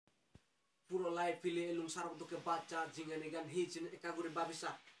puro live fili elung sarong to ke baca jingani gan hicin ekaguri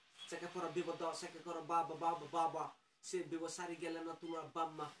babisa seke pora bibodo seke kora baba se bibo sari gela na tula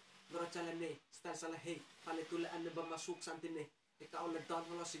bamma gora chala ne star sala hey pale tula anne bamma suk santine eka ole don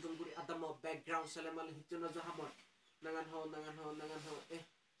holo sigun guri adamo background sala mal hicin na hamon nangan ho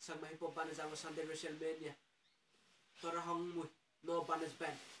sang mai po bane jango sande social media tora hong mu no banes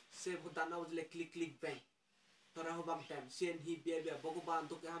ban se budana ujle click bang tora ho bang tem sien hi bia bogo ban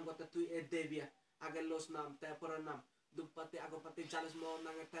to ke ham gota tu e devia age los nam te pora nam dupati agopati jalas mo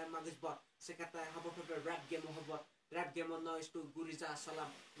nang te magis bot se kata habo pe rap game ho bot rap game no is to guriza salam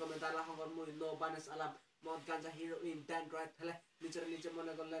gomedala hongor mu no banes alam mod ganja heroin dan right hele nijer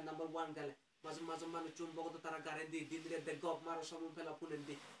mone golle number 1 gale mazum manu chum bogo tara garendi dindre de gob maro samum pela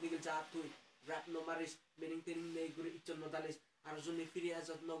punendi nigel ja tu rap no maris meaning tin nei guri ichon no dalis আর জুনি ফিরে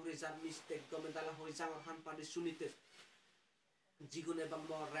আজাদ নগরী যার mistake গমে দালা হই জাঙ্গর খান পানি শুনিতে জিগুনে বাং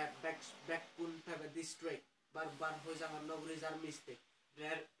ম র‍্যাপ ব্যাক কুন ফেবে ডিস্ট্রিক্ট বার হই জাঙ্গর নগরী যার মিস্টেক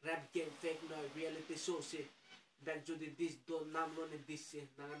র‍্যাপ গেম ফেক নয় রিয়েলিটি শো সে ব্যাক যদি দিস দো নাম রনে দিছে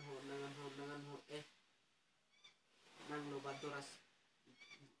নাগান হো নাংলো বা দরাস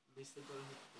দিস্তে করে